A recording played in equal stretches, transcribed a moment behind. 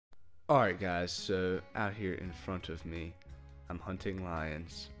Alright guys, so out here in front of me, I'm hunting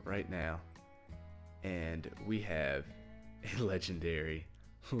lions right now, and we have a legendary.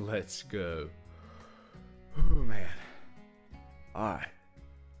 Let's go. Oh man. Alright.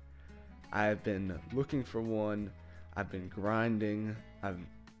 I've been looking for one, I've been grinding, I'm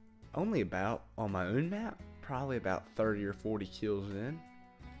only about, on my own map, probably about 30 or 40 kills in,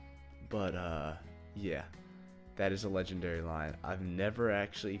 but yeah. That is a legendary lion. I've never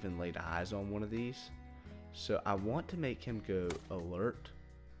actually even laid eyes on one of these. So I want to make him go alert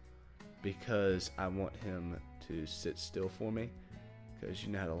because I want him to sit still for me. Because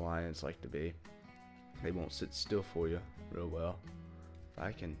you know how the lions like to be. They won't sit still for you real well. If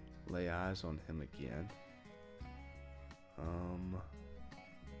I can lay eyes on him again.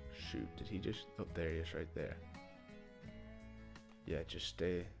 Shoot, did he just... Oh, there he is right there. Yeah, just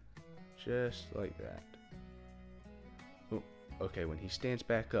stay just like that. Okay, when he stands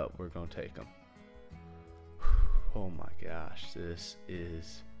back up, we're going to take him. Oh my gosh, this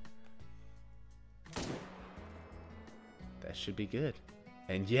is... That should be good.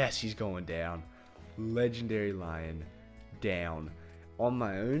 And yes, he's going down. Legendary lion down. On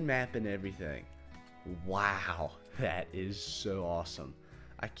my own map and everything. Wow, that is so awesome.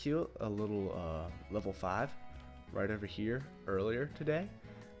 I killed a little level 5 right over here earlier today.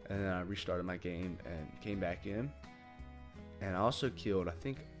 And then I restarted my game and came back in. And I also killed, I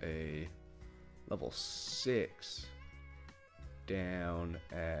think, a level 6 down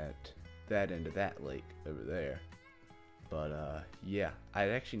at that end of that lake over there. But, yeah,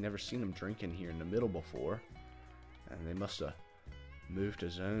 I'd actually never seen them drinking here in the middle before. And they must have moved a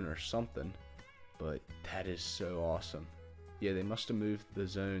zone or something. But that is so awesome. Yeah, they must have moved the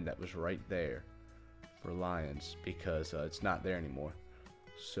zone that was right there for lions because it's not there anymore.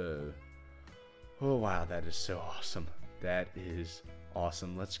 So, oh wow, that is so awesome. That is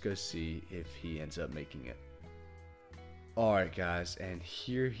awesome. Let's go see if he ends up making it. Alright guys, and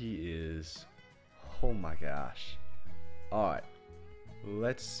here he is. Oh my gosh. Alright.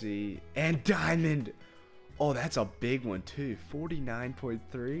 Let's see. And diamond! Oh, that's a big one too.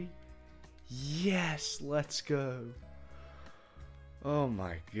 49.3? Yes, let's go. Oh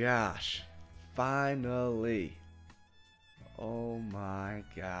my gosh. Finally. Oh my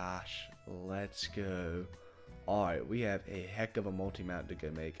gosh. Let's go. Alright, we have a heck of a multi-mount to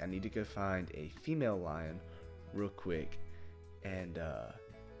go make. I need to go find a female lion real quick. And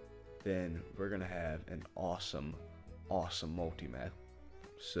then we're going to have an awesome multi-mount.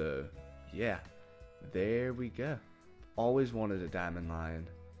 So, yeah. There we go. Always wanted a diamond lion.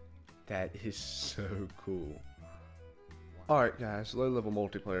 That is so cool. Alright guys, low level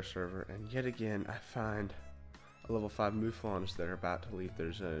multiplayer server. And yet again, I find a level 5 mouflons that are about to leave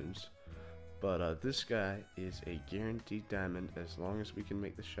their zones. But this guy is a guaranteed diamond as long as we can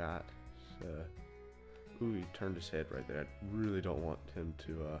make the shot. So, ooh, he turned his head right there. I really don't want him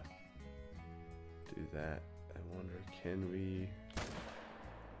to do that. I wonder, can we...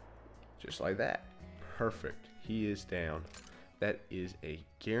 Just like that. Perfect. He is down. That is a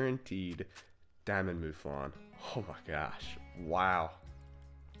guaranteed diamond mouflon. Oh my gosh. Wow.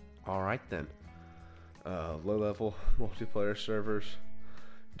 Alright then. Low level multiplayer servers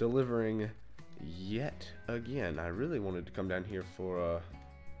delivering yet again. I really wanted to come down here for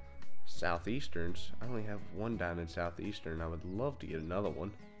Southeasterns. I only have one diamond Southeastern. I would love to get another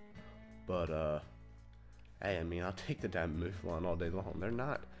one. But hey, I mean, I'll take the diamond mouflon all day long. They're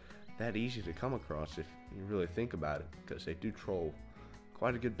not that easy to come across if you really think about it, because they do troll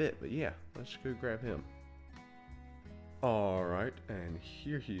quite a good bit. But yeah, let's go grab him. Alright, and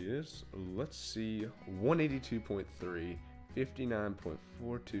here he is. Let's see. 182.3,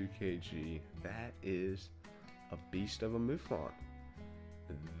 59.42 kg. That is a beast of a mouflon.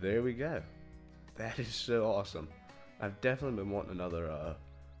 There we go. That is so awesome. I've definitely been wanting another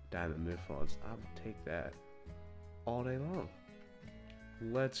diamond mouflons. I will take that all day long.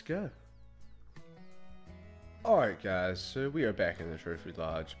 Let's go. Alright guys, so we are back in the trophy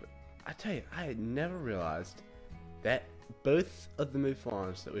lodge, but I tell you, I had never realized that both of the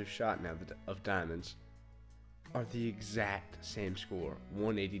mouflons that we've shot now of diamonds are the exact same score,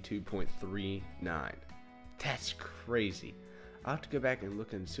 182.39. That's crazy. I'll have to go back and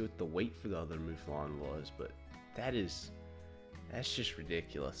look and see what the weight for the other mouflon was, but that's just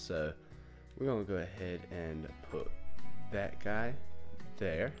ridiculous. So we're gonna go ahead and put that guy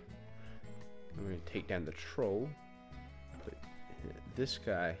there. I'm gonna take down the troll, put this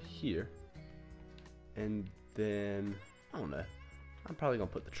guy here, and then I don't know, I'm probably gonna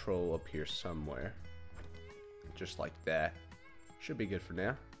put the troll up here somewhere, just like that. Should be good for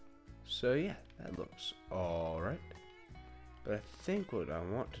now. So yeah, that looks alright. But I think what I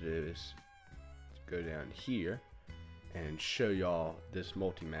want to do is go down here and show y'all this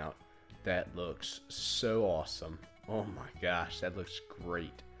multi-mount that looks so awesome. Oh my gosh, that looks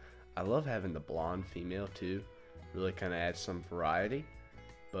great. I love having the blonde female too. Really kind of adds some variety.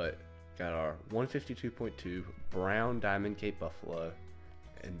 But got our 152.2 brown diamond Cape Buffalo,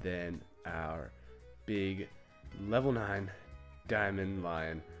 and then our big level 9 diamond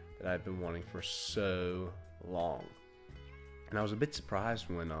lion that I've been wanting for so long. And I was a bit surprised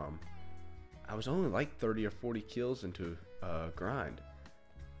when I was only like 30 or 40 kills into a grind,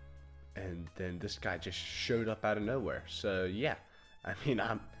 and then this guy just showed up out of nowhere. So yeah, I mean,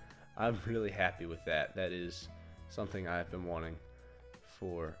 I'm really happy with that. That is something I've been wanting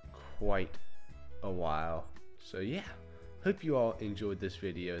for quite a while. So yeah, hope you all enjoyed this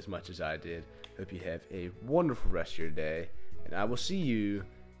video as much as I did. Hope you have a wonderful rest of your day, and I will see you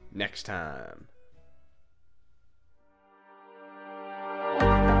next time.